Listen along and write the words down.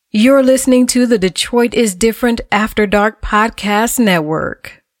You're listening to the Detroit is Different After Dark Podcast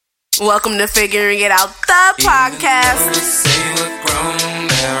Network. Welcome to Figuring It Out, the podcast. Say we're grown,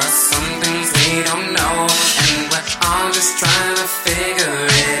 there are some things we don't know, and we're all just trying to figure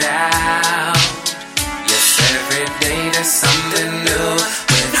it out. Yes, every day there's something new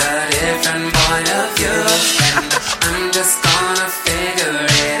with a different point of view, and I'm just gonna figure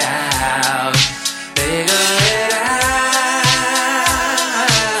it out. Figure it out.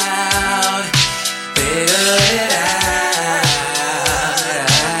 Figure it out.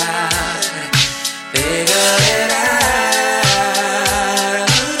 Figure it out.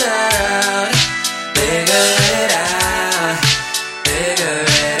 Figure it out. Figure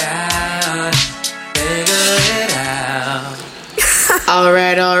it out. Figure it out. All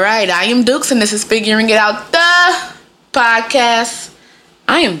right. I am Dukes, and this is Figuring It Out, the podcast.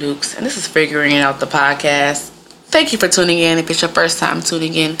 I am Dukes, and this is Figuring It Out, the podcast. Thank you for tuning in. If it's your first time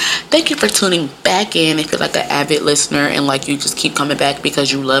tuning in, thank you for tuning back in. If you're like an avid listener and like you just keep coming back because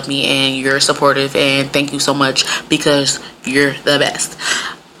you love me and you're supportive, and thank you so much because you're the best.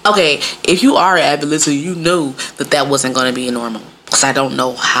 Okay, if you are an avid listener, you know that wasn't going to be normal because I don't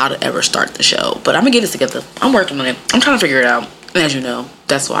know how to ever start the show. But I'm going to get this together. I'm working on it. I'm trying to figure it out. And as you know,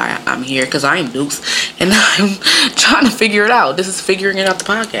 that's why I'm here, because I am Dukes and I'm trying to figure it out. This is Figuring It Out, the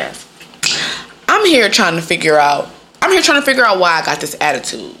podcast. I'm here trying to figure out why I got this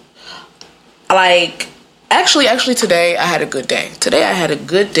attitude. Like, actually today I had a good day. I had a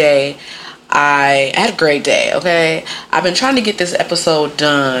great day, okay? I've been trying to get this episode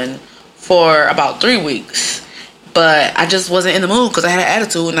done for about 3 weeks, but I just wasn't in the mood because I had an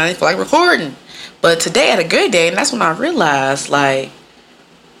attitude and I didn't feel like recording. But today I had a good day, and that's when I realized, like,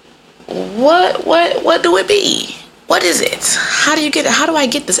 what do it be? What is it? How do I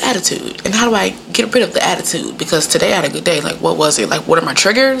get this attitude? And how do I get rid of the attitude? Because today I had a good day. Like, what was it? Like, what are my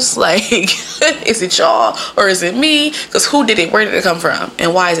triggers? Like, is it y'all or is it me? Because who did it? Where did it come from?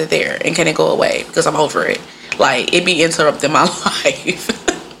 And why is it there? And can it go away? Because I'm over it. Like, it be interrupting my life.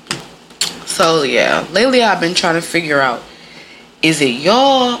 So, yeah. Lately I've been trying to figure out, is it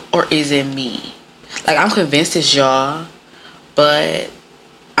y'all or is it me? Like, I'm convinced it's y'all, but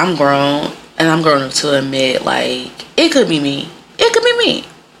I'm grown, and I'm grown up to admit, like, it could be me. It could be me.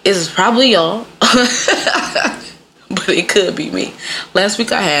 It's probably y'all, but it could be me. Last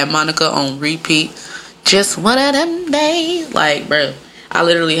week I had Monica on repeat. Just one of them days. Like, bro, I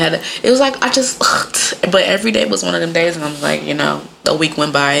literally had it was like, but every day was one of them days, and I was like, the week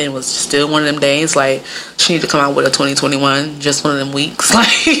went by, and it was still one of them days. Like, she needed to come out with a 2021, just one of them weeks.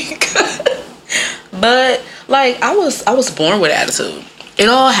 Like, but, like, I was born with attitude. It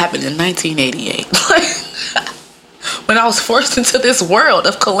all happened in 1988. When I was forced into this world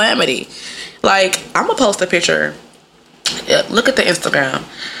of calamity. Like, I'm going to post a picture. Look at the Instagram.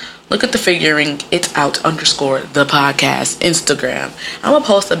 Look at the Figuring It Out _ the podcast Instagram. I'm going to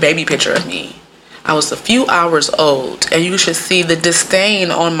post a baby picture of me. I was a few hours old, and you should see the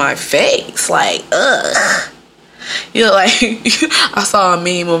disdain on my face. Like, ugh. Like, I saw a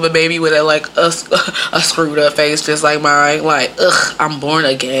meme of a baby with a screwed up face just like mine. Like, ugh, I'm born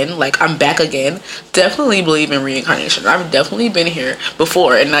again. Like, I'm back again. Definitely believe in reincarnation. I've definitely been here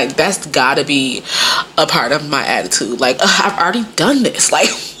before, and like, that's gotta be a part of my attitude. Like, I've already done this. Like,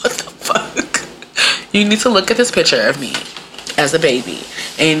 what the fuck? You need to look at this picture of me as a baby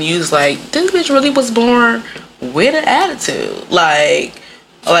and use like, this bitch really was born with an attitude. Like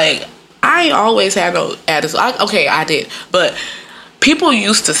I ain't always had no attitude. I did. But people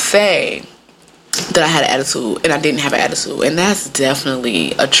used to say that I had an attitude and I didn't have an attitude. And that's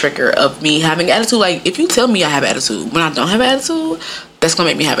definitely a trigger of me having an attitude. Like, if you tell me I have an attitude when I don't have an attitude, that's going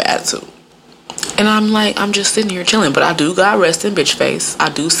to make me have an attitude. And I'm just sitting here chilling. But I do got rest in bitch face. I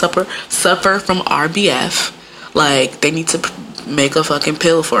do suffer from RBF. Like, they need to make a fucking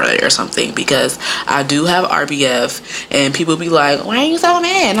pill for it or something, because I do have RBF, and people be like, why are you so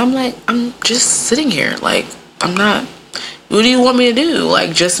mad? And I'm like, I'm just sitting here. Like, I'm not, what do you want me to do?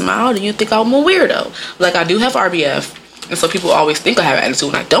 Like, just smile? Do you think I'm a weirdo? Like, I do have RBF, and so people always think I have an attitude,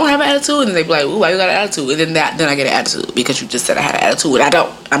 and I don't have an attitude, and they be like, ooh, why you got an attitude? And then I get an attitude, because you just said I had an attitude, and I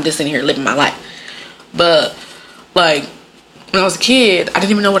don't. I'm just sitting here living my life. But, like, when I was a kid, I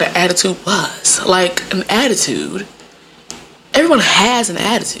didn't even know what an attitude was. Like, an attitude, everyone has an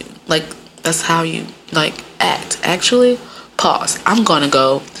attitude. Like, that's how you, like, act. Actually, pause. I'm gonna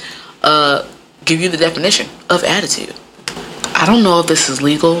go give you the definition of attitude. I don't know if this is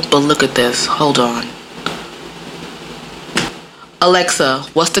legal, but look at this. Hold on. Alexa,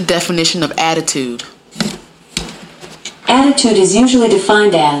 what's the definition of attitude? Attitude is usually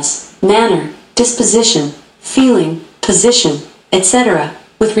defined as manner, disposition, feeling, position, etc.,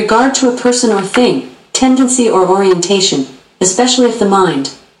 with regard to a person or thing, tendency or orientation, especially if the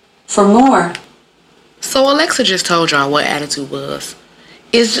mind. For more... So Alexa just told y'all what attitude was.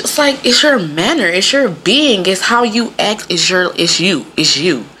 It's just like, it's your manner, it's your being, it's how you act, it's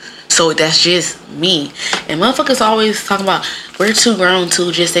you. So that's just me. And motherfuckers always talking about, we're too grown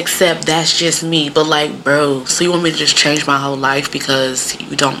to just accept that's just me. But like, bro, so you want me to just change my whole life because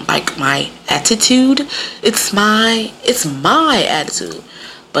you don't like my attitude? It's my attitude.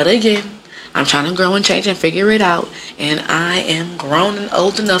 But again, I'm trying to grow and change and figure it out. And I am grown and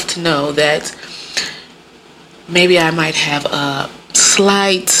old enough to know that maybe I might have a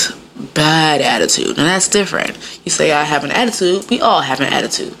slight bad attitude, and that's different. You say I have an attitude, we all have an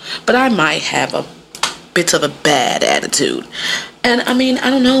attitude, but I might have a bit of a bad attitude. And I mean, I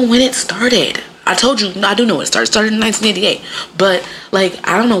don't know when it started. I told you, I do know when it started. It started in 1988, but like,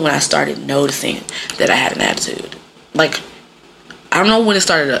 I don't know when I started noticing that I had an attitude. Like, I don't know when it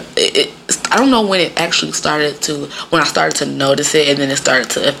started. I don't know when it actually started to, when I started to notice it, and then it started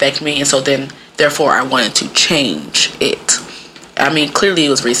to affect me, and so then therefore I wanted to change it. I mean, clearly it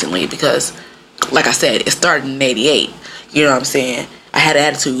was recently because, like I said, it started in 88. You know what I'm saying? I had an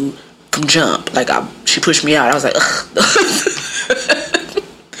attitude from jump. Like, she pushed me out. I was like, ugh.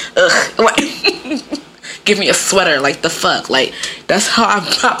 Ugh. Like, give me a sweater. Like, the fuck? Like, that's how I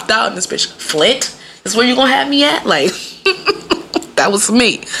popped out in this bitch. Flint? Is where you gonna have me at? Like, that was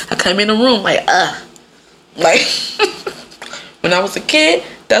me. I come in the room like, Like, when I was a kid,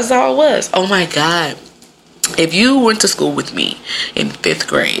 that's how it was. Oh my God. If you went to school with me in 5th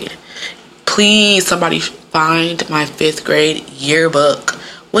grade, please somebody find my 5th grade yearbook.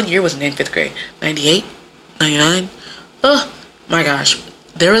 What year was it in 5th grade? 98? 99? Oh my gosh.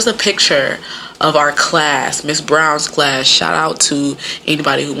 There was a picture of our class, Miss Brown's class. Shout out to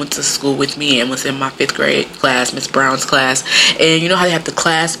anybody who went to school with me and was in my 5th grade class, Miss Brown's class. And you know how they have the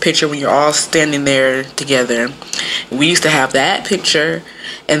class picture when you're all standing there together? We used to have that picture,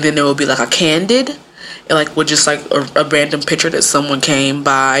 and then there would be like a candid, like with just like a random picture that someone came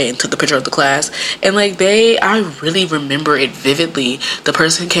by and took the picture of the class. And like I really remember it vividly. The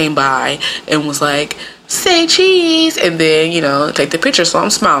person came by and was like, say cheese, and then, you know, take the picture, so I'm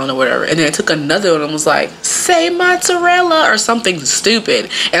smiling or whatever. And then I took another one and was like, say mozzarella or something stupid,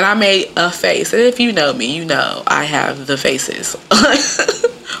 and I made a face. And if you know me, you know I have the faces.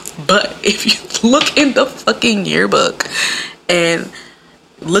 But if you look in the fucking yearbook and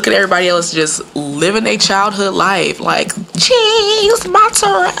look at everybody else just living their childhood life, like cheese,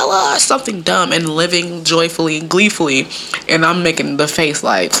 mozzarella, or something dumb, and living joyfully and gleefully, and I'm making the face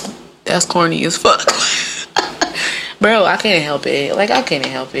like, that's corny as fuck. Bro, I can't help it. Like, I can't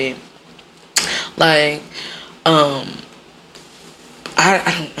help it. Like, I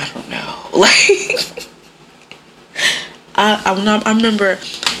don't know. Like, I remember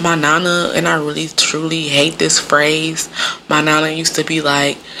my nana, and I really truly hate this phrase. My nana used to be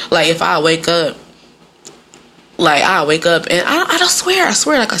like if I wake up, and I don't swear,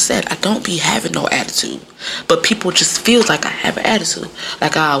 like I said, I don't be having no attitude, but people just feel like I have an attitude.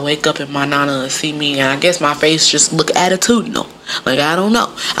 Like, I'll wake up and my nana see me, and I guess my face just look attitudinal. Like, I don't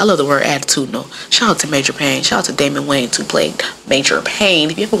know. I love the word attitudinal. Shout out to Major Payne. Shout out to Damon Wayans, who played Major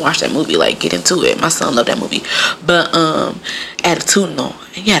Payne. If you ever watched that movie, like, get into it. My son loved that movie. But attitudinal.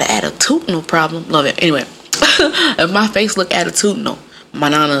 You had an attitudinal problem. Love it. Anyway, if my face look attitudinal, my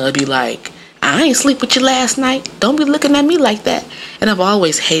nana would be like, I ain't sleep with you last night. Don't be looking at me like that. And I've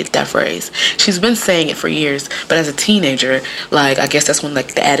always hated that phrase. She's been saying it for years, but as a teenager, like, I guess that's when,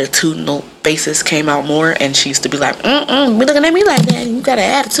 like, the attitudinal faces came out more, and she used to be like, be looking at me like that, you got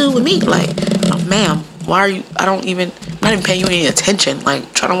an attitude with me. Like, oh, ma'am, why are you, I'm not even paying you any attention.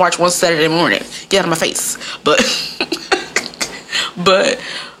 Like, trying to watch one Saturday morning. Get out of my face. But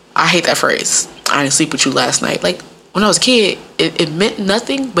I hate that phrase. I didn't sleep with you last night. Like, when I was a kid, it meant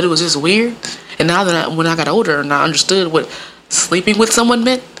nothing, but it was just weird. And now that when I got older and I understood what sleeping with someone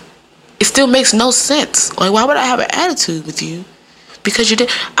meant, it still makes no sense. Like, why would I have an attitude with you? Because you did.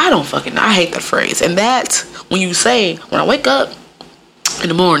 I hate that phrase. And that's when you say, when I wake up in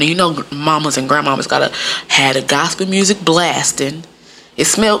the morning, you know, mamas and grandmamas had a gospel music blasting. It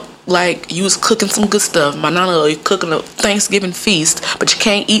smelled like you was cooking some good stuff. My nana cooking a Thanksgiving feast, but you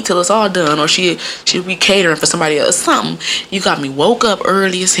can't eat till it's all done, or she'll be catering for somebody else. Something. You got me woke up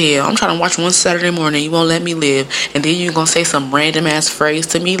early as hell. I'm trying to watch one Saturday morning. You won't let me live, and then you gonna say some random ass phrase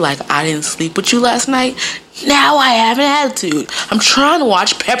to me like, I didn't sleep with you last night. Now I have an attitude. I'm trying to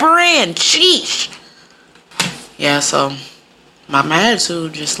watch Pepper Ann. Sheesh. Yeah, so my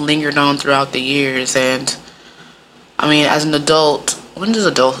attitude just lingered on throughout the years, and I mean, as an adult, when does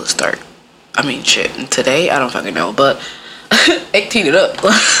adulthood start? I mean, shit, today? I don't fucking know, but 18 it up.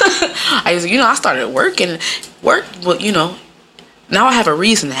 I started working, but now I have a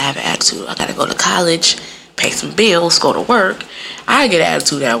reason to have an attitude. I gotta go to college, pay some bills, go to work. I get an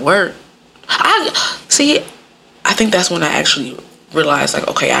attitude at work. I think that's when I actually realized, like,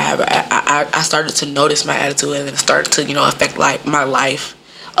 okay, I started to notice my attitude, and then start to, affect like my life.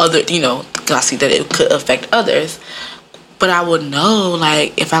 Because I see that it could affect others. But I would know,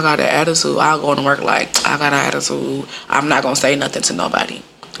 like, if I got an attitude, I'll go to work like, I got an attitude. I'm not gonna say nothing to nobody.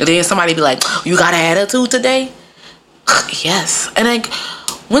 And then somebody be like, you got an attitude today? Yes. And like,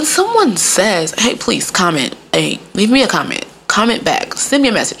 when someone says, hey, please comment. Hey, leave me a comment. Comment back. Send me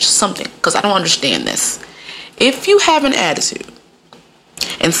a message. Something. Because I don't understand this. If you have an attitude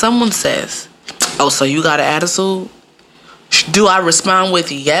and someone says, oh, so you got an attitude? Do I respond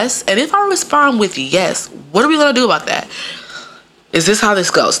with yes? And if I respond with yes, what are we going to do about that? Is this how this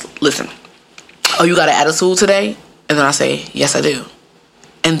goes? Listen. Oh, you got an attitude today? And then I say, yes, I do.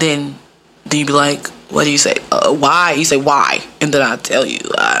 And then you be like, what do you say? Why? You say, why? And then I tell you,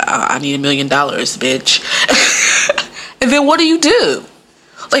 I need $1 million, bitch. And then what do you do?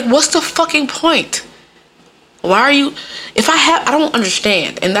 Like, what's the fucking point? Why are you... I don't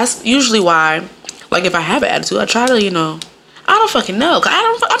understand. And that's usually why, like, if I have an attitude, I try to, I don't fucking know.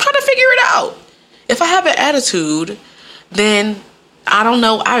 I'm trying to figure it out. If I have an attitude, then I don't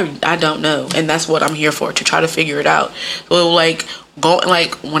know. I don't know. And that's what I'm here for, to try to figure it out. So,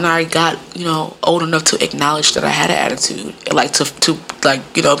 when I got, old enough to acknowledge that I had an attitude, like,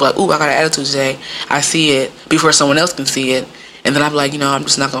 be like, ooh, I got an attitude today. I see it before someone else can see it. And then I'm like, I'm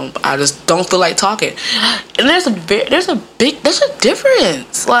just not gonna. I just don't feel like talking. And there's a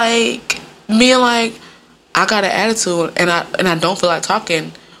difference. Like, being like, I got an attitude and I don't feel like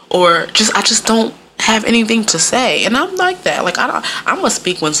talking, or I just don't have anything to say. And I'm like that. Like, I'm a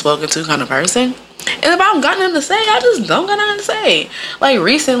speak when spoken to kind of person. And if I don't got nothing to say, I just don't got nothing to say. Like,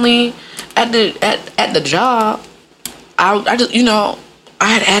 recently at the job, I just I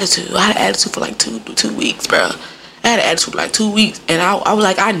had attitude. I had attitude for like two weeks, bro. I had an attitude for like 2 weeks, and I was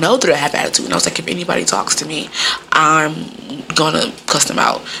like, I know that I have attitude. And I was like, if anybody talks to me, I'm gonna cuss them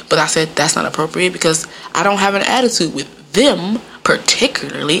out. But I said that's not appropriate, because I don't have an attitude with them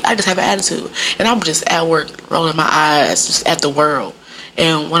particularly. I just have an attitude, and I'm just at work rolling my eyes just at the world.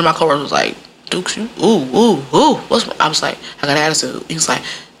 And one of my coworkers was like, Dukes, you ooh. I was like, I got an attitude. He was like,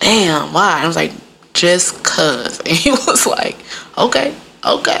 damn, why? And I was like, just cuz. And he was like, okay.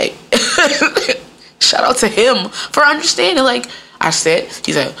 Shout out to him for understanding. Like, he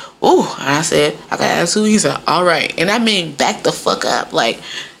said, ooh. And I said, I got attitude. He said, all right. And I mean, back the fuck up. Like,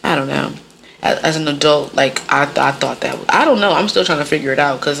 I don't know. As an adult, like, I thought that. I don't know. I'm still trying to figure it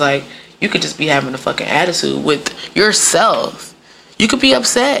out. Because, like, you could just be having a fucking attitude with yourself. You could be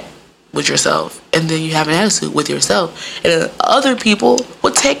upset with yourself, and then you have an attitude with yourself. And then other people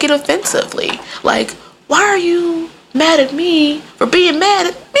would take it offensively. Like, why are you mad at me for being mad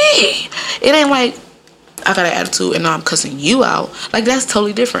at me? It ain't like, I got an attitude and now I'm cussing you out. Like, that's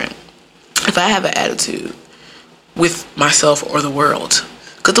totally different. If I have an attitude with myself or the world,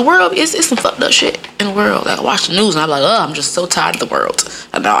 because the world is some fucked up shit in the world. Like, I watch the news and I'm like, oh, I'm just so tired of the world,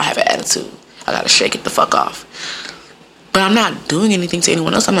 and now I have an attitude. I gotta shake it the fuck off. But I'm not doing anything to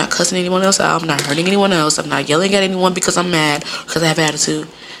anyone else. I'm not cussing anyone else out. I'm not hurting anyone else. I'm not yelling at anyone because I'm mad, because I have attitude.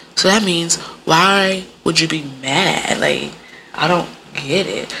 So that means, why would you be mad? Like, I don't get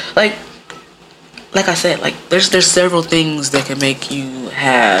it. Like I said, like, there's several things that can make you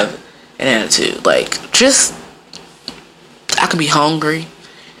have an attitude. Like, I can be hungry.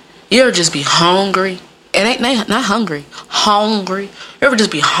 You ever just be hungry? It ain't not hungry. Hungry. You ever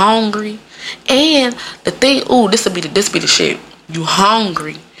just be hungry? And the thing, this be the shit. You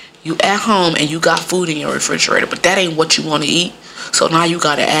hungry. You at home and you got food in your refrigerator, but that ain't what you want to eat. So now you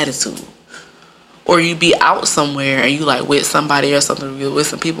got an attitude. Or you be out somewhere and you like with somebody or something, with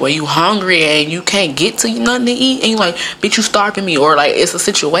some people, and you hungry and you can't get to nothing to eat, and you like, bitch, you starving me. Or like, it's a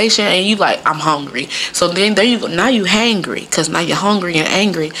situation and you like, I'm hungry. So then there you go. Now you hangry, because now you're hungry and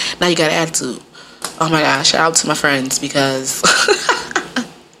angry. Now you got an attitude. Oh my God, shout out to my friends, because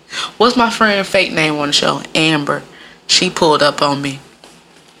what's my friend fake name on the show? Amber. She pulled up on me.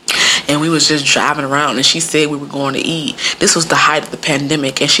 And we was just driving around, and she said we were going to eat. This was the height of the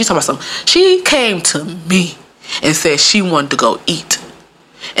pandemic, and she talking about something. She came to me and said she wanted to go eat.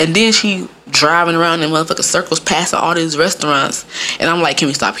 And then she driving around in motherfucking circles, passing all these restaurants. And I'm like, can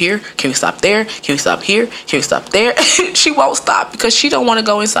we stop here? Can we stop there? Can we stop here? Can we stop there? She won't stop because she don't want to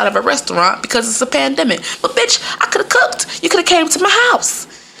go inside of a restaurant because it's a pandemic. But bitch, I could have cooked. You could have came to my house.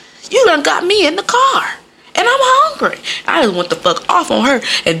 You done got me in the car. And I'm hungry. I just went the fuck off on her.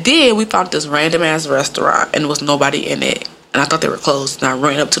 And then we found this random ass restaurant, and there was nobody in it. And I thought they were closed. And I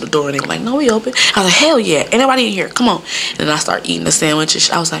ran up to the door and they were like, no, we open. I was like, hell yeah. Ain't nobody in here. Come on. And then I started eating the sandwiches.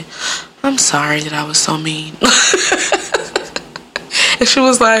 I was like, I'm sorry that I was so mean. And she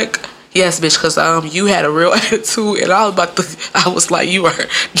was like, yes, bitch, because you had a real attitude. And I was like, you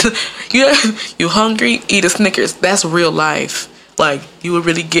hungry? Eat a Snickers. That's real life. Like, you would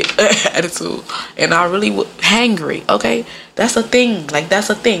really get an attitude. And I really was hangry, okay? That's a thing. Like, that's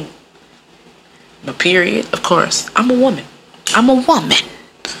a thing. My period, of course. I'm a woman.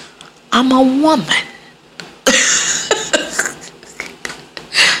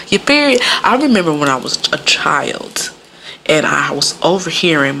 Your period. I remember when I was a child and I was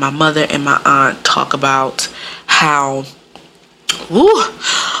overhearing my mother and my aunt talk about how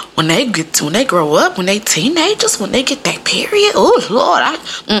when they grow up, when they teenagers, when they get that period, oh Lord,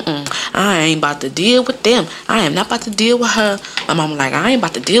 I ain't about to deal with them. I am not about to deal with her. My mama like, I ain't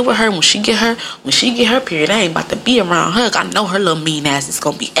about to deal with her when she get her period. I ain't about to be around her. I know her little mean ass is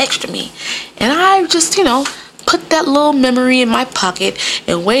gonna be extra mean. And I just, put that little memory in my pocket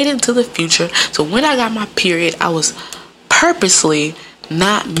and waited until the future. So when I got my period, I was purposely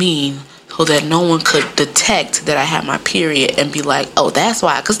not mean, so that no one could detect that I had my period and be like, oh, that's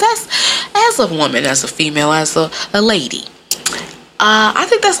why. Because that's, as a woman, as a female, as a lady, I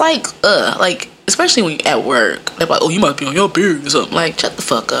think that's like, especially when you're at work, they're like, oh, you might be on your period or something. Like, shut the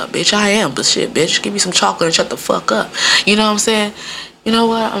fuck up, bitch. I am, but shit, bitch, give me some chocolate and shut the fuck up. You know what I'm saying? You know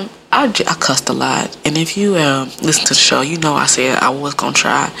what? I cussed a lot. And if you listen to the show, you know I said I was going to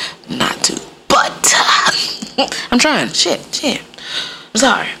try not to. But I'm trying. Shit. I'm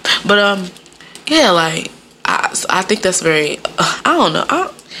sorry. But, yeah, like, I think that's very, I don't know.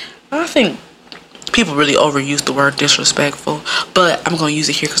 I think people really overuse the word disrespectful, but I'm going to use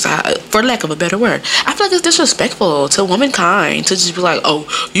it here because for lack of a better word, I feel like it's disrespectful to womankind to just be like, oh,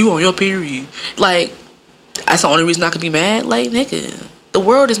 you on your period. Like, that's the only reason I could be mad. Like, nigga, the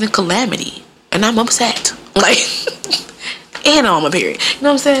world is in calamity, and I'm upset. Like, and I'm on my period. You know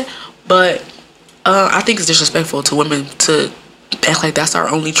what I'm saying? But I think it's disrespectful to women to act like that's our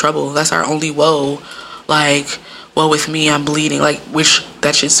only trouble, that's our only woe. Like, well, with me, I'm bleeding. Like, which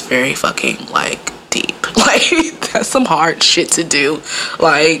that's just very fucking like deep. Like, that's some hard shit to do.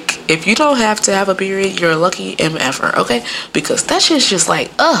 Like, if you don't have to have a period, you're a lucky MFer, okay? Because that shit's just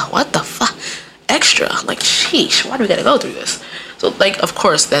like, what the fuck? Extra. Like, sheesh, why do we gotta go through this? So, like, of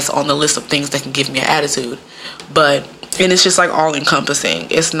course, that's on the list of things that can give me an attitude. But, and it's just like all encompassing.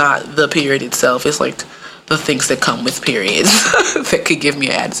 It's not the period itself. It's like the things that come with periods that could give me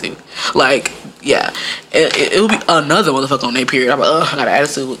an attitude. Like, yeah, it would be another motherfucker on their period. I'm like, I got an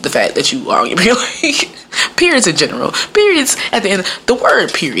attitude with the fact that you are on your period. Like, periods in general. Periods at the end. The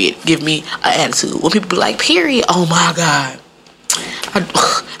word period give me an attitude. When people be like, period, oh my God.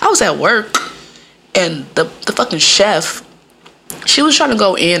 I was at work and the fucking chef, she was trying to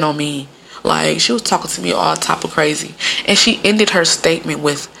go in on me. Like, she was talking to me all type of crazy. And she ended her statement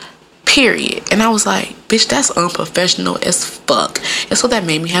with, period. And I was like, bitch, that's unprofessional as fuck. And so that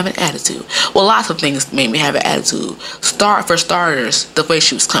made me have an attitude. Well, lots of things made me have an attitude. For starters, the way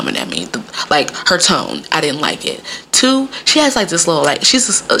she was coming at me, like her tone, I didn't like it. Two, she has like this little, like, she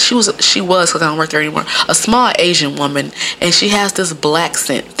was because I don't work there anymore, a small Asian woman, and she has this black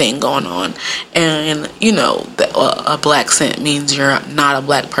scent thing going on. And you know, a black scent means you're not a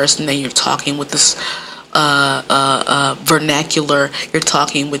black person, and you're talking with this vernacular. You're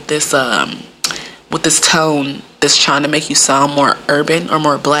talking with this tone that's trying to make you sound more urban or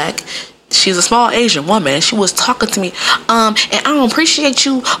more black. She's a small Asian woman, and she was talking to me, and I don't appreciate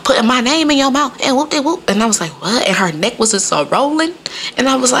you putting my name in your mouth, and whoop de whoop. And I was like, what? And her neck was just rolling, and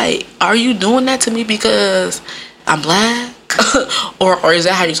I was like, are you doing that to me because I'm black? or is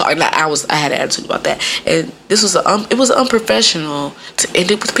that how you talk? Like, I had an attitude about that, and this was it was unprofessional to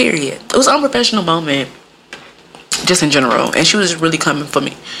end it with period. It was an unprofessional moment, just in general, and she was really coming for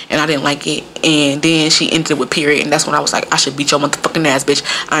me, and I didn't like it. And then she ended it with period, and that's when I was like, I should beat your motherfucking ass, bitch.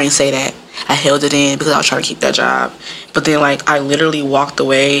 I ain't say that. I held it in because I was trying to keep that job. But then, like, I literally walked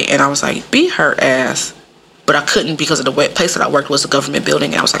away, and I was like, beat her ass. But I couldn't because of the place that I worked was a government building,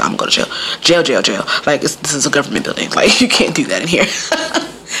 and I was like, I'm gonna go to jail. Like, this is a government building. Like, you can't do that in here.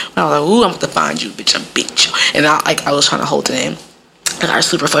 But I was like, ooh, I'm gonna find you, bitch. I'm beat you. And I was trying to hold it in. I got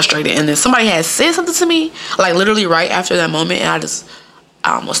super frustrated, and then somebody had said something to me, like literally right after that moment, and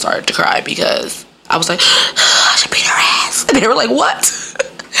I almost started to cry because I was like, I should beat her ass. And they were like, what?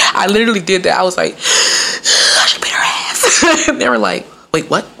 I literally did that. I was like, I should beat her ass. And they were like, wait,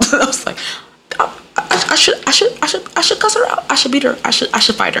 what? I was like, I should cuss her out. I should beat her. I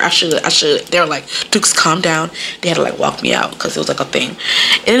should fight her. I should. They were like, Dukes, calm down. They had to like walk me out because it was like a thing.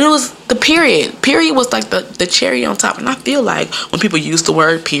 And it was the period. Period was like the cherry on top. And I feel like when people use the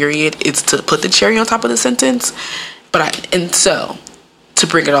word period, it's to put the cherry on top of the sentence. So to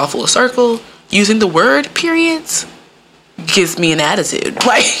bring it all full circle, using the word periods gives me an attitude.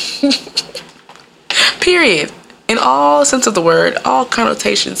 Like, period. In all sense of the word, all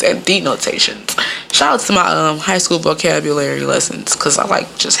connotations and denotations. Shout out to my high school vocabulary lessons, because I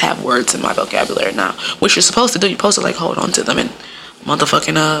like just have words in my vocabulary now, which you're supposed to do. You're supposed to like hold on to them and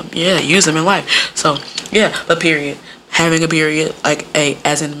motherfucking use them in life. So yeah, but period. Having a period, like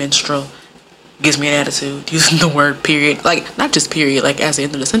as in menstrual, gives me an attitude. Using the word period, like not just period, like as the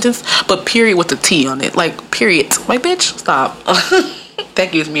end of the sentence, but period with the T on it, like period. Like, bitch, stop.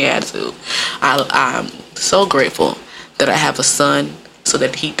 That gives me an attitude. I'm so grateful that I have a son so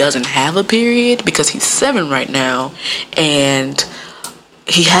that he doesn't have a period, because he's 7 right now and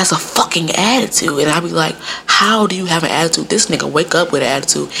he has a fucking attitude. And I'd be like, how do you have an attitude? This nigga wake up with an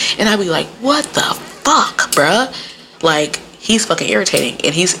attitude. And I'd be like, what the fuck, bruh? Like, he's fucking irritating,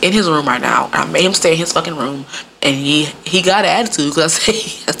 and he's in his room right now. I made him stay in his fucking room, and he got an attitude because I say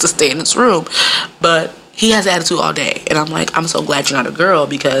he has to stay in his room, but he has attitude all day. And I'm like, I'm so glad you're not a girl,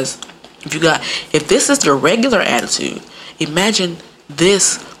 because if this is the regular attitude, imagine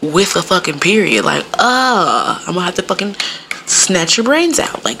this with a fucking period. Like, I'm gonna have to fucking snatch your brains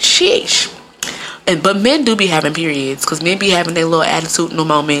out. Like, sheesh. But men do be having periods, because men be having their little attitudinal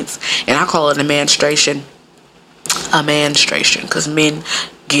moments, and I call it a menstruation, because men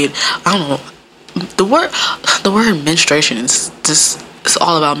get, I don't know, the word menstruation is just, it's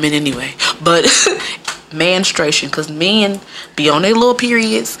all about men anyway, but menstruation, because men be on their little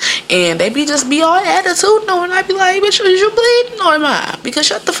periods and they be all attitudinal, and I be like, bitch, is you bleeding or am I? Because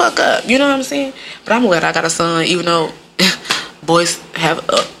shut the fuck up, you know what I'm saying? But I'm glad I got a son, even though boys have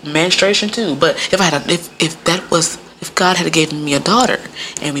menstruation too. But if God had given me a daughter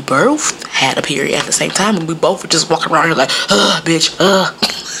and we both had a period at the same time, and we both were just walking around here like, bitch,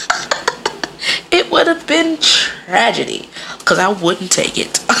 it would have been tragedy, because I wouldn't take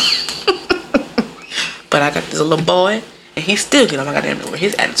it. But I got this little boy, and he still get on my goddamn nerves with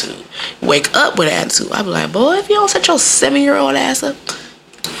his attitude. Wake up with an attitude. I be like, boy, if you don't set your 7-year-old ass up,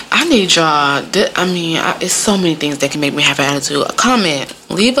 I need y'all. It's so many things that can make me have an attitude.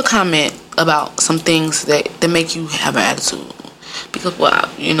 Leave a comment about some things that make you have an attitude. Because,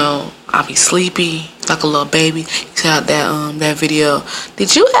 I'll be sleepy like a little baby. You saw that video.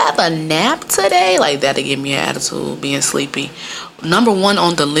 Did you have a nap today? Like, that'll give me an attitude, being sleepy. Number 1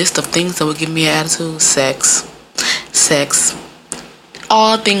 on the list of things that would give me an attitude, sex.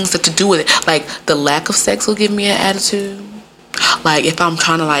 All things that to do with it. Like, the lack of sex will give me an attitude. Like, if I'm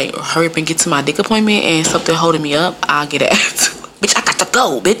trying to like hurry up and get to my dick appointment and something holding me up, I'll get an attitude. Bitch, I got to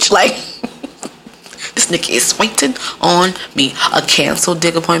go, bitch. Like, this nigga is waiting on me. A canceled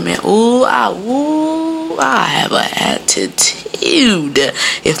dick appointment. I have an attitude.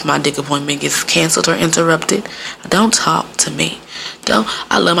 If my dick appointment gets canceled or interrupted, don't talk to me.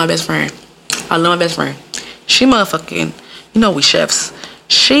 I love my best friend. She motherfucking, we chefs.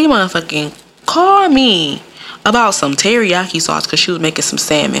 She motherfucking called me about some teriyaki sauce because she was making some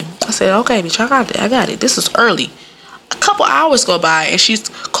salmon. I said, okay, bitch, I got it. This is early. A couple hours go by and she's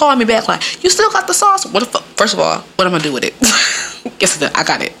calling me back like, you still got the sauce? What the fuck? First of all, what am I do with it? Guess I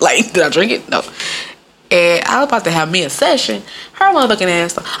got it. Like, did I drink it? No. And I was about to have me a session. Her motherfucking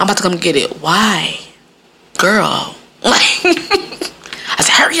ass, I'm about to come get it. Why? Girl. Like, I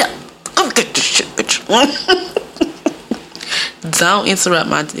said, hurry up. Come get this shit, bitch. Don't interrupt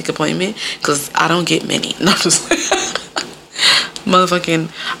my dick appointment, because I don't get many. No, just motherfucking,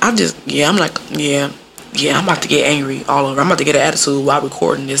 I'm about to get angry all over. I'm about to get an attitude while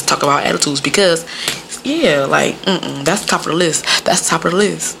recording this, talk about attitudes, because, that's top of the list. That's top of the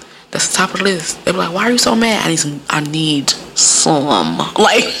list. They be like, why are you so mad? I need some.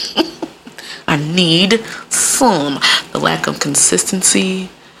 Like, I need some. The lack of consistency,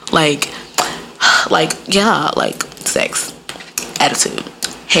 like sex, attitude,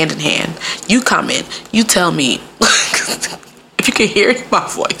 hand in hand. You comment, you tell me. If you can hear it in my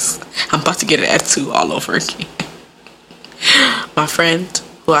voice, I'm about to get an attitude all over again. My friend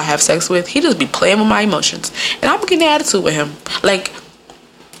who I have sex with, he just be playing with my emotions, and I'm getting an attitude with him. Like,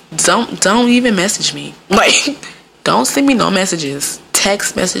 don't even message me. Like, don't send me no messages.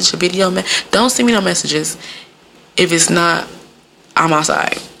 Text message, video, don't send me no messages if it's not, I'm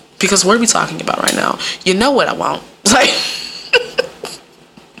outside. Because what are we talking about right now? You know what I want. Like,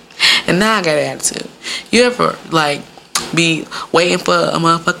 and now I got an attitude. You ever, like, be waiting for a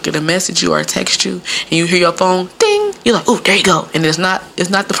motherfucker to message you or text you, and you hear your phone ding, you're like, oh, there you go, and it's not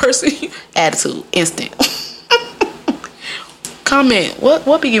the person. Attitude, instant. Comment,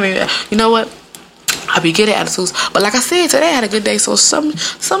 what be giving me? You know what? I be getting attitudes, but like I said, today I had a good day. So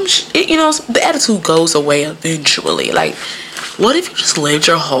the attitude goes away eventually. Like, what if you just lived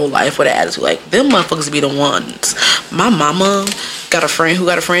your whole life with an attitude? Like, them motherfuckers be the ones. My mama got a friend who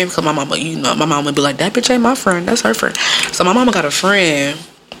got a friend, because my mama would be like, that bitch ain't my friend, that's her friend. So my mama got a friend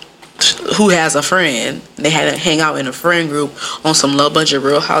who has a friend. They had to hang out in a friend group on some low budget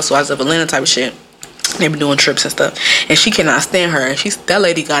Real Housewives of Atlanta type of shit. They been doing trips and stuff, and she cannot stand her. That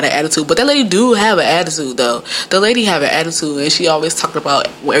lady got an attitude, but that lady do have an attitude though. The lady have an attitude, and she always talked about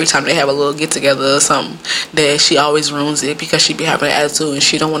every time they have a little get together or something that she always ruins it because she be having an attitude and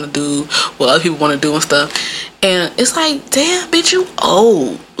she don't want to do what other people want to do and stuff. And it's like, damn, bitch, you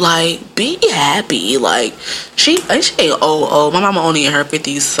old. Like, be happy. Like, she ain't old. My mama only in her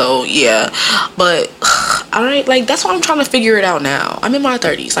 50s, so yeah. But alright, like, that's why I'm trying to figure it out now. I'm in my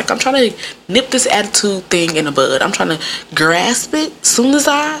 30s. Like, I'm trying to nip this attitude thing in the bud. I'm trying to grasp it as soon as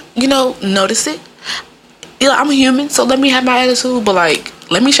I, notice it. I'm a human, so let me have my attitude, but like,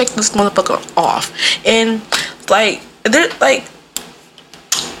 let me shake this motherfucker off. And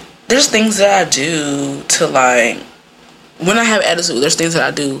there's things that I do to, like, when I have attitude, there's things that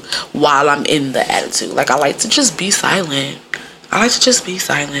I do while I'm in the attitude. Like, I like to just be silent.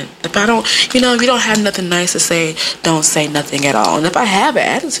 If I don't, if you don't have nothing nice to say, don't say nothing at all. And if I have an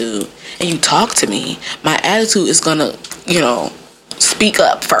attitude and you talk to me, my attitude is gonna, speak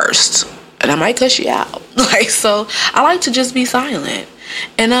up first. And I might cuss you out. Like, so I like to just be silent.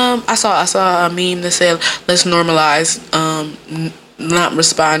 And I saw a meme that said, let's normalize not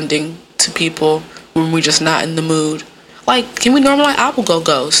responding to people when we're just not in the mood. Like, can we normalize? I will go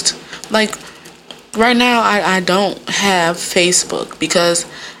ghost. Like, right now I don't have Facebook because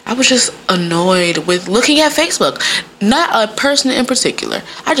I was just annoyed with looking at Facebook. Not a person in particular.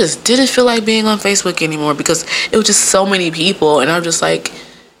 I just didn't feel like being on Facebook anymore because it was just so many people, and I was just like,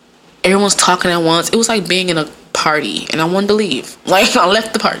 everyone's talking at once. It was like being in a party and I wanted to leave. Like, I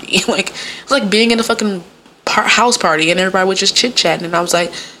left the party. Like, it was like being in a fucking house party and everybody was just chit-chatting, and I was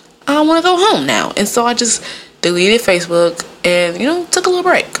like, I want to go home now. And so I just deleted Facebook and, took a little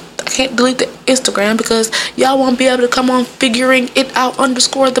break. I can't delete the Instagram because y'all won't be able to come on Figuring It Out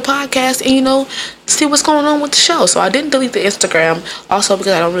 _ the podcast and, see what's going on with the show. So I didn't delete the Instagram, also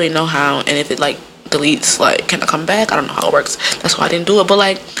because I don't really know how, and if it, like, deletes, like, can I come back? I don't know how it works. That's why I didn't do it. But,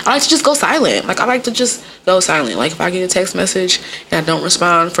 like, I like to just go silent. Like, I like to just go silent. Like, if I get a text message and I don't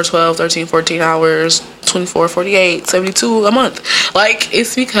respond for 12, 13, 14 hours, 24, 48, 72, a month, like,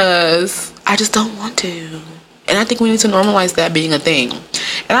 it's because I just don't want to. And I think we need to normalize that being a thing.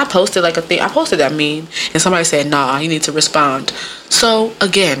 And I posted that meme, and somebody said, nah, you need to respond. So,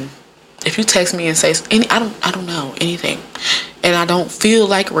 again, if you text me and say I don't know anything, and I don't feel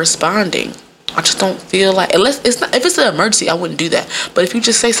like responding, I just don't feel like, unless if it's an emergency, I wouldn't do that. But if you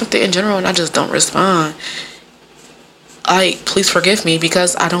just say something in general and I just don't respond, please forgive me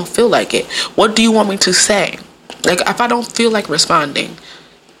because I don't feel like it. What do you want me to say? Like, if I don't feel like responding,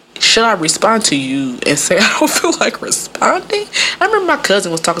 should I respond to you and say I don't feel like responding? I remember my cousin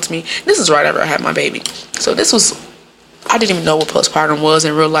was talking to me. This is right after I had my baby. So I didn't even know what postpartum was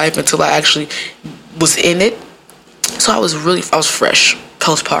in real life until I actually was in it. So I was fresh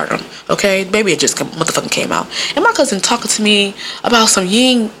postpartum, okay? Baby had just motherfucking came out. And my cousin talking to me about some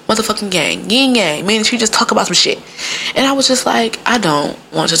yin motherfucking yang. Yin yang. Meaning she just talk about some shit. And I was just like, I don't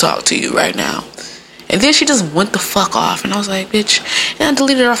want to talk to you right now. And then she just went the fuck off. And I was like, bitch. And I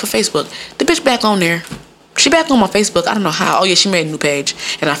deleted her off of Facebook. The bitch back on there. She back on my Facebook. I don't know how. Oh, yeah, she made a new page.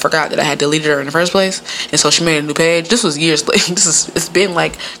 And I forgot that I had deleted her in the first place. And so she made a new page. This was years later. It's been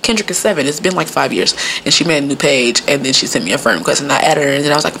like, Kendrick is 7. It's been like 5 years. And she made a new page. And then she sent me a friend request. And I added her. And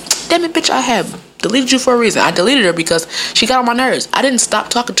then I was like, damn it, bitch, I have deleted you for a reason. I deleted her because she got on my nerves. I didn't stop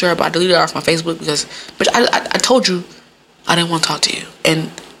talking to her, but I deleted her off my Facebook because, bitch, I told you I didn't want to talk to you.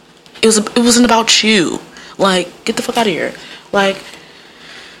 And it wasn't about you. Like, get the fuck out of here. Like,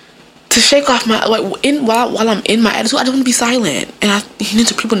 to shake off my, like, while I'm in my attitude, I don't want to be silent. And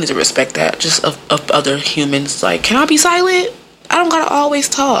people need to respect that, just of other humans. Like, can I be silent? I don't gotta always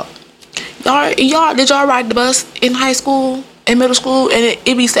talk. Did y'all ride the bus in high school, in middle school, and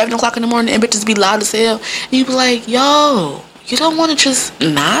it be 7 o'clock in the morning and bitches be loud as hell? And you be like, yo, you don't want to just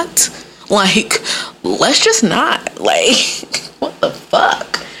not? Like, let's just not. Like, what the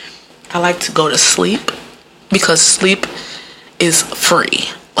fuck? I like to go to sleep because sleep is free.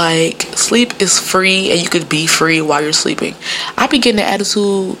 Like, sleep is free and you could be free while you're sleeping. I be getting the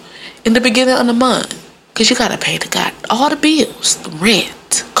attitude in the beginning of the month Because you gotta pay all the bills. The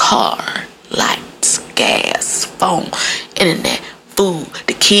rent, car, lights, gas, phone, internet, food.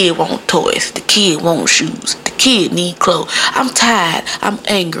 The kid want toys. The kid want shoes. The kid need clothes. I'm tired. I'm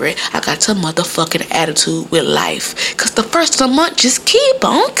angry. I got some motherfucking attitude with life. Because the first of the month just keep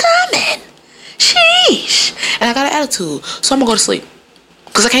on coming. Sheesh. And I got an attitude. So I'm gonna go to sleep.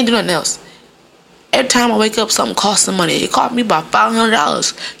 Because I can't do nothing else. Every time I wake up, something costs some money. It cost me about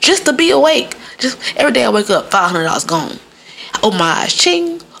 $500 just to be awake. Just every day I wake up, $500 gone. Oh my eyes,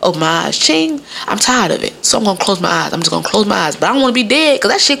 ching. Oh my eyes, ching. I'm tired of it. So I'm going to close my eyes. I'm just going to close my eyes. But I don't want to be dead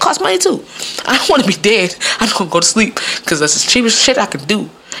because that shit costs money too. I don't want to be dead. I'm going to go to sleep because that's the cheapest shit I can do.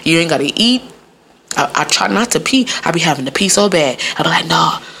 You ain't got to eat. I try not to pee. I be having to pee so bad. I be like,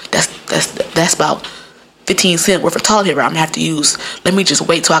 nah, that's about 15 cents worth of toilet paper I'm gonna have to use. Let me just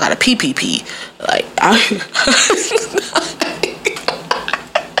wait till I got a pee. Like,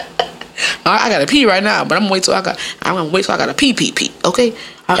 I gotta pee right now, but I'm gonna wait till I got a pee. Okay,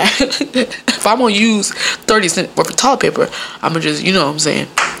 if I'm gonna use 30 cents worth of toilet paper, I'm gonna just, you know what I'm saying,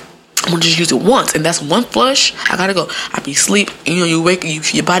 I'm gonna just use it once, and that's one flush. I gotta go. I be asleep, and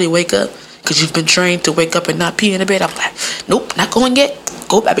your body wake up because you've been trained to wake up and not pee in the bed. I'm like, nope, not going yet.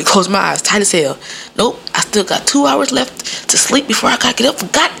 Go back and close my eyes tight as hell. Nope, I still got 2 hours left to sleep before I gotta get up for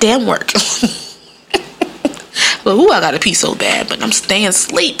goddamn work. But I gotta pee so bad, but I'm staying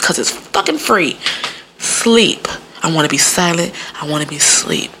asleep because it's fucking free. Sleep. I want to be silent. I want to be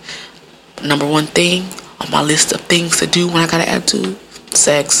asleep. Number one thing on my list of things to do when I got an attitude: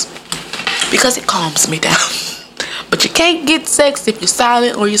 sex, because it calms me down. But you can't get sex if you're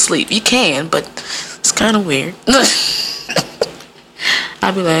silent or you sleep. You can, but it's kind of weird.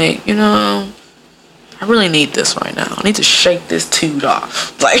 I'd be like, I really need this right now. I need to shake this toot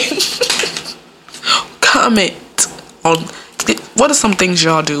off. Like, comment on what are some things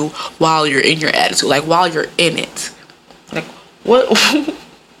y'all do while you're in your attitude, like while you're in it. Like, what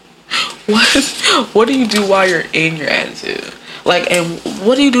do you do while you're in your attitude? Like, and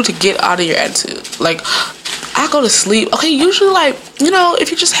what do you do to get out of your attitude? Like, I go to sleep. Okay, usually, like, if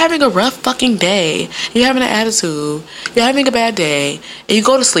you're just having a rough fucking day, you're having an attitude, you're having a bad day, and you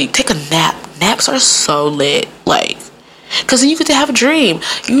go to sleep, take a nap. Naps are so lit. Like, because then you get to have a dream.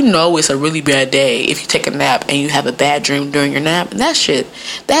 It's a really bad day if you take a nap and you have a bad dream during your nap. And that shit,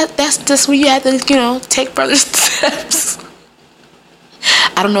 that's just when you have to, take further steps.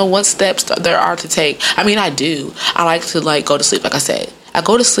 I don't know what steps there are to take. I mean, I do. I like to, go to sleep, like I said. I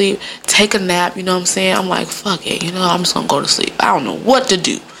go to sleep, take a nap, you know what I'm saying? I'm like, fuck it, I'm just going to go to sleep. I don't know what to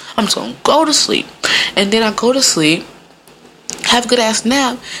do. I'm just going to go to sleep. And then I go to sleep, have a good-ass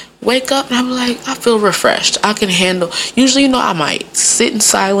nap, wake up, and I'm like, I feel refreshed. I can handle, usually, I might sit in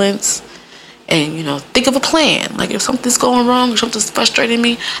silence and, think of a plan. Like, if something's going wrong or something's frustrating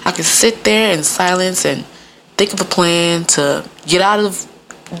me, I can sit there in silence and think of a plan to get out of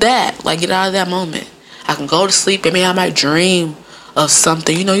that, get out of that moment. I can go to sleep, and maybe I might dream of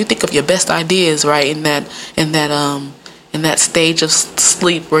something. You think of your best ideas, right, in that stage of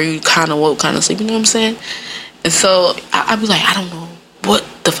sleep where you kind of sleep, you know what I'm saying? And so I'd be like, I don't know what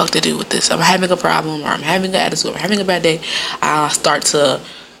the fuck to do with this. I'm having a problem, or I'm having an attitude, or I'm having a bad day. I'll start to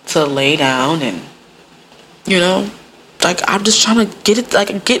lay down and, I'm just trying to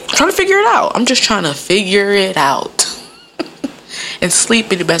trying to figure it out. I'm just trying to figure it out. And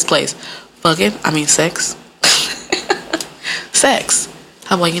sleep in the best place. Sex. Sex.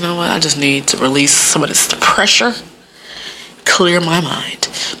 I'm like, you know what? I just need to release some of this pressure. Clear my mind.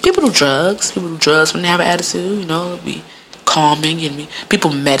 People do drugs. When they have an attitude, it'll be calming. And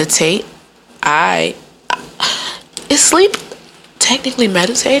people meditate. Is sleep technically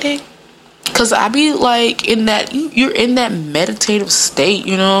meditating? Because I be like in that, you're in that meditative state,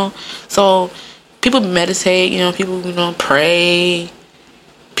 So people meditate, people, pray.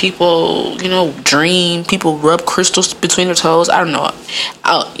 People, dream. People rub crystals between their toes. I don't know.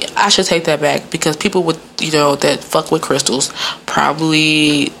 I should take that back, because people with, that fuck with crystals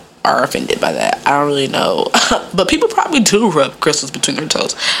probably are offended by that. I don't really know. But people probably do rub crystals between their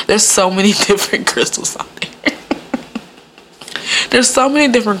toes. There's so many different crystals out there. There's so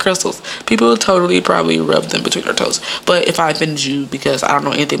many different crystals. People totally probably rub them between their toes. But if I offended you because I don't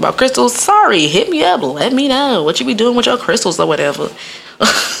know anything about crystals, sorry, hit me up. Let me know what you be doing with your crystals or whatever.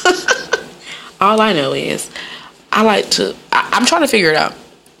 All I know is I'm trying to figure it out.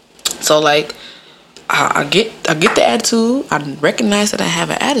 So I get the attitude. I recognize that I have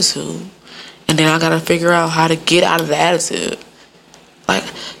an attitude, and then I gotta figure out how to get out of the attitude.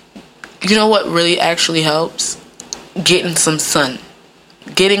 What really actually helps? Getting some sun.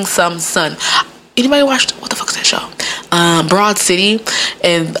 Anybody watched, what the fuck is that show? Broad City,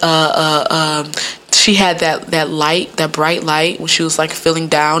 and she had that light, that bright light, when she was like feeling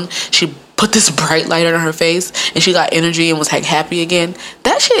down. She put this bright light on her face, and she got energy and was like happy again.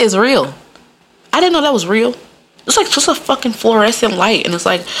 That shit is real. I didn't know that was real. It's like just a fucking fluorescent light, and it's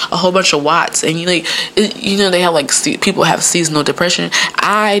like a whole bunch of watts. And they have like people have seasonal depression.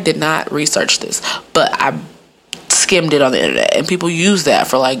 I did not research this, but I skimmed it on the internet, and people use that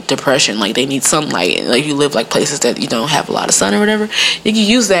for like depression. Like they need sunlight, and like you live like places that you don't have a lot of sun or whatever. They can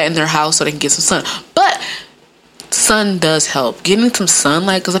use that in their house so they can get some sun. But sun does help, getting some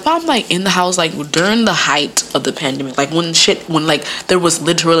sunlight, because if I'm like in the house like during the height of the pandemic, like when like there was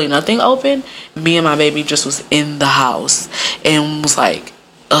literally nothing open, me and my baby just was in the house and was like,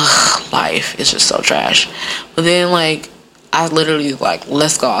 ugh, life is just so trash. But then like I literally like,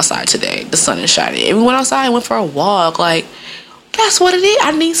 let's go outside today, the sun is shining, and we went outside and went for a walk. Like that's what it is.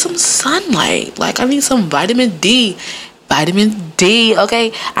 I need some sunlight. Like I need some vitamin D,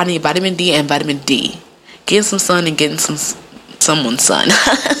 okay? I need vitamin D and vitamin D. Getting some sun and getting someone's sun.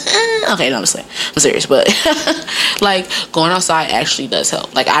 Okay, no, I'm serious, but like going outside actually does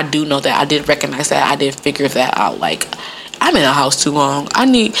help. Like I do know that. I did recognize that. I did figure that out. Like I'm in a house too long. I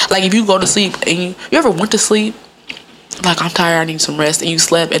need, like, if you go to sleep and you ever went to sleep, like, I'm tired, I need some rest, and you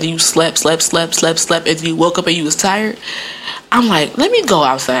slept, and then you slept, and you woke up and you was tired. I'm like, let me go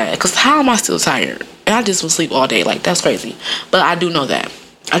outside, because how am I still tired? And I just would sleep all day. Like, that's crazy. But I do know that.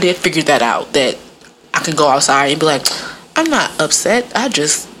 I did figure that out, that I can go outside and be like, I'm not upset, I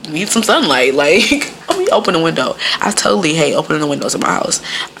just need some sunlight. Like, let me open the window. I totally hate opening the windows in my house.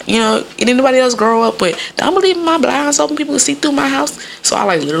 You know, did anybody else grow up with, I'm leaving my blinds open, people can see through my house? So I,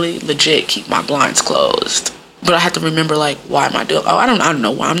 like, literally legit keep my blinds closed. But I have to remember, like, why am I doing? Oh, I don't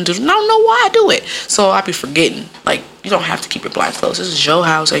know why I'm doing. I don't know why I do it. So I be forgetting. Like, you don't have to keep your blinds closed. This is your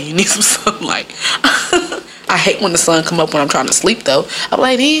house, and you need some sunlight. I hate when the sun come up when I'm trying to sleep, though. I'm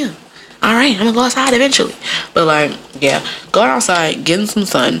like, damn. All right, I'm gonna go outside eventually. But like, yeah, going outside, getting some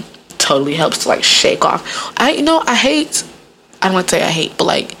sun, totally helps to like shake off. I don't want to say I hate, but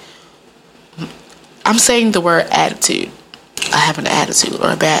like, I'm saying the word attitude. I have an attitude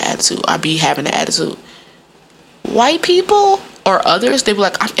or a bad attitude. I be having an attitude. White people or others, they be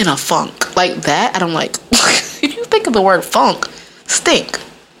like, I'm in a funk. Like that, I don't like. If you think of the word funk, stink.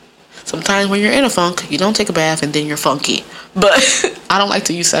 Sometimes when you're in a funk, you don't take a bath and then you're funky. But I don't like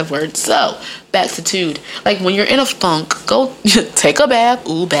to use that word. So, back to tude. Like when you're in a funk, go take a bath.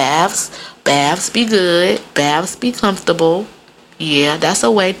 Ooh, baths. Baths be good. Baths be comfortable. Yeah, that's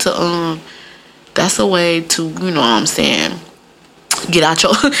a way to, you know what I'm saying, get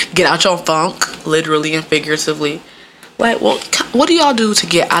out your funk, literally and figuratively. Like, well, what do y'all do to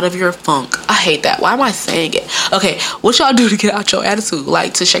get out of your funk? I hate that. Why am I saying it? Okay, what y'all do to get out your attitude?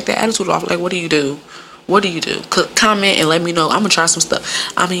 Like, to shake that attitude off? Like, what do you do? What do you do? Comment and let me know. I'm going to try some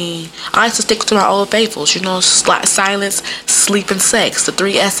stuff. I mean, I like to stick to my old faithfuls, you know, silence, sleep, and sex. The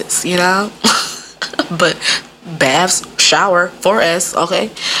 3 S's, you know? But baths, shower, 4S, okay?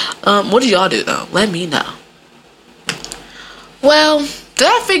 What do y'all do, though? Let me know. Well, did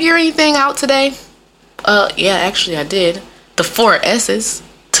I figure anything out today? Yeah, actually I did. The 4 S's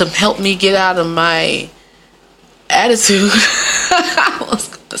to help me get out of my attitude. I was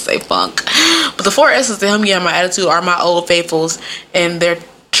going to say funk. But the 4 S's to help me get out of my attitude are my old faithfuls, and they're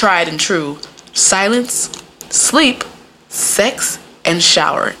tried and true. Silence, sleep, sex, and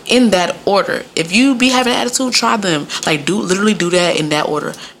shower. In that order. If you be having an attitude, try them. Like, literally do that in that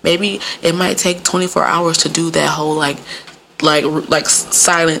order. Maybe it might take 24 hours to do that whole, like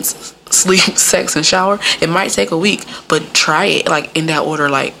silence, sleep, sex, and shower. It might take a week, but try it like in that order.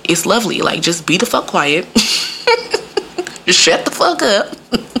 Like, it's lovely. Like, just be the fuck quiet. Just shut the fuck up.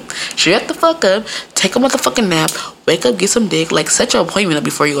 Shut the fuck up. Take a motherfucking nap. Wake up, get some dick. Like, set your appointment up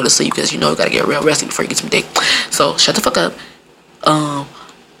before you go to sleep, because you know you gotta get real rested before you get some dick. So shut the fuck up.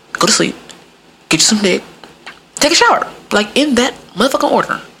 Go to sleep. Get you some dick. Take a shower. Like, in that motherfucking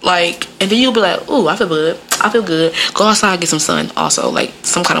order. Like, and then you'll be like, ooh, I feel good. Go outside, get some sun also, like,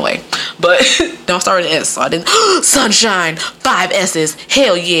 some kind of way. But don't start with an S. So I didn't. Sunshine, 5 S's.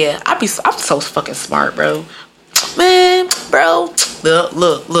 Hell yeah. I'm so fucking smart, bro. Man, bro.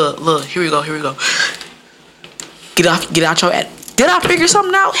 Look. Here we go. Get out your ad. Did I figure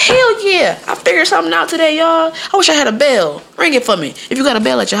something out? Hell yeah. I figured something out today, y'all. I wish I had a bell. Ring it for me. If you got a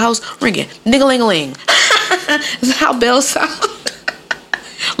bell at your house, ring it. Nigga-ling-a-ling. Is how bells sound?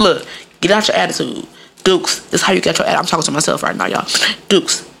 Look, get out your attitude. Dukes, this is how you get your attitude. I'm talking to myself right now, y'all.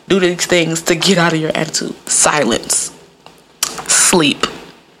 Dukes, do these things to get out of your attitude. Silence. Sleep.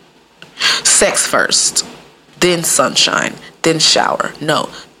 Sex first. Then sunshine. Then shower. No.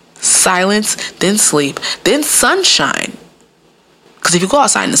 Silence, then sleep, then sunshine. Because Because if you go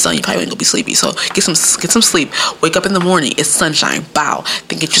outside in the sun, you probably ain't gonna be sleepy. So get some sleep. Wake up in the morning. It's sunshine. Bow.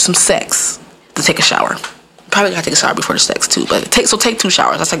 Then get you some sex. Then take a shower. Probably gotta take a shower before the sex too. But take 2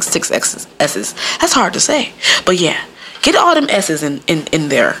 showers. That's like 6 S's. That's hard to say. But yeah, get all them S's in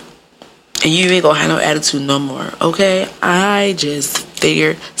there. And you ain't gonna have no attitude no more, okay? I just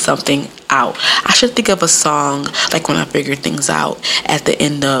figured something out. I should think of a song like when I figure things out at the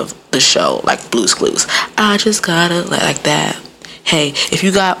end of the show, like Blue's Clues. I just gotta like that. Hey, if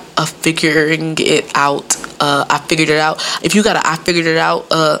you got a figuring it out, I figured it out. If you got a I figured it out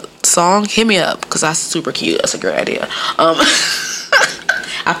song, hit me up because that's super cute. That's a great idea.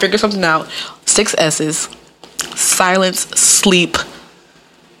 I figured something out. 6 S's. Silence, sleep,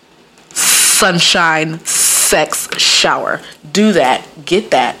 sunshine, sex, shower. Do that.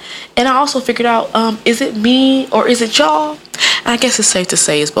 Get that. And I also figured out, is it me or is it y'all? And I guess it's safe to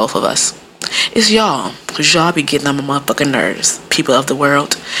say it's both of us. It's y'all, because y'all be getting on my motherfucking nerves, people of the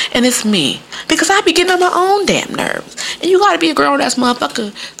world. And it's me, because I be getting on my own damn nerves. And you gotta be a grown-ass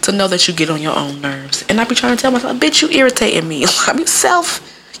motherfucker to know that you get on your own nerves. And I be trying to tell myself, bitch, you irritating me. I mean,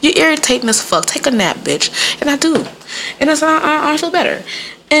 you irritating as fuck. Take a nap, bitch. And I do. And that's I feel better.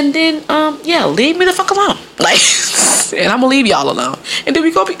 And then, leave me the fuck alone. Like, and I'm gonna leave y'all alone. And then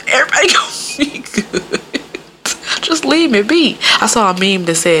everybody gonna be good. Just leave me be. I saw a meme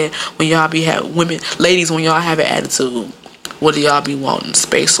that said, when y'all ladies, when y'all have an attitude, what do y'all be wanting?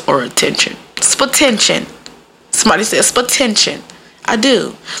 Space or attention? Spattention. Somebody said spattention. I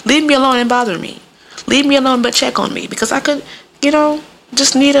do. Leave me alone and bother me. Leave me alone but check on me. Because I could,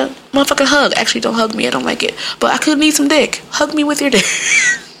 just need a motherfucking hug. Actually, don't hug me. I don't like it. But I could need some dick. Hug me with your dick.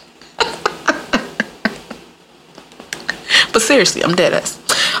 But seriously, I'm dead ass.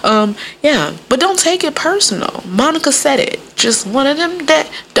 But don't take it personal. Monica said it. Just one of them that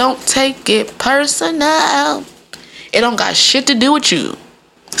don't take it personal. It don't got shit to do with you.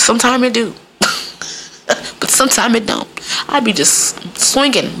 Sometimes it do. But sometimes it don't. I be just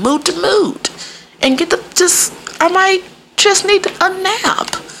swinging mood to mood. And I might just need a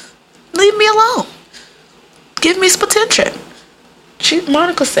nap. Leave me alone. Give me some attention.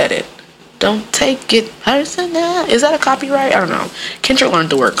 Monica said it. Don't take it personal. Is that a copyright? I don't know. Kendra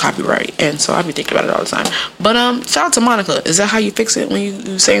learned the word copyright, and so I be thinking about it all the time. But shout out to Monica. Is that how you fix it when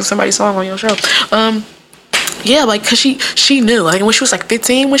you sing somebody's song on your show? Cause she knew. Like when she was like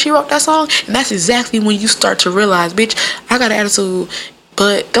 15 when she wrote that song, and that's exactly when you start to realize, bitch, I got an attitude,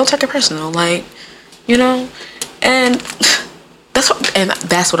 but don't take it personal. Like, and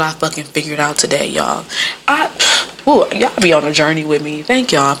that's what I fucking figured out today, y'all. Y'all be on a journey with me.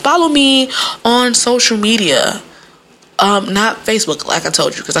 Thank y'all. Follow me on social media. Not Facebook, like I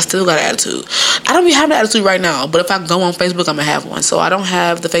told you, because I still got an attitude. I don't be having an attitude right now, but if I go on Facebook, I'm gonna have one. So I don't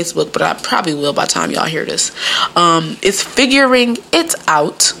have the Facebook, but I probably will by the time y'all hear this. It's Figuring It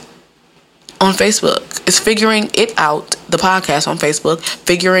Out on Facebook. It's Figuring It Out, the podcast on Facebook.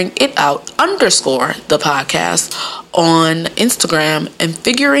 Figuring It Out _ the podcast on Instagram, and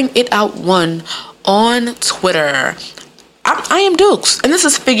Figuring It Out 1 on Twitter. I am Dukes, and this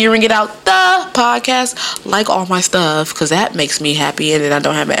is Figuring It Out, the podcast. Like all my stuff, because that makes me happy, and then I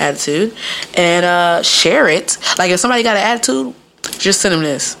don't have an attitude. And share it. Like if somebody got an attitude, just send them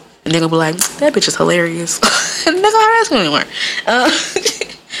this, and they're gonna be like, that bitch is hilarious. And they're gonna ask me anymore.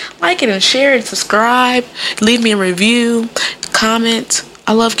 Like it and share it, subscribe, leave me a review, comment.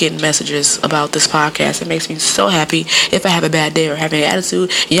 I love getting messages about this podcast. It makes me so happy if I have a bad day or having an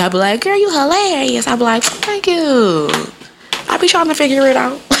attitude. And y'all be like, girl, you hilarious. I'll be like, thank you. I be trying to figure it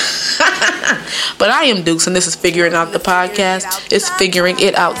out. But I am Dukes, and this is Figuring Out the podcast. It's Figuring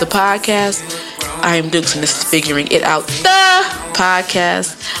It Out the podcast. I am Dukes, and this is Figuring It Out the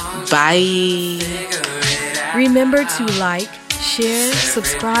podcast. Bye. Remember to like, share,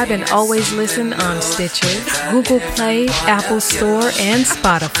 subscribe, and always listen on Stitcher, Google Play, Apple Store, and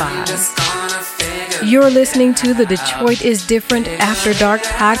Spotify. You're listening to the Detroit is Different After Dark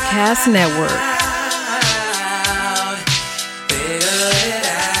Podcast Network.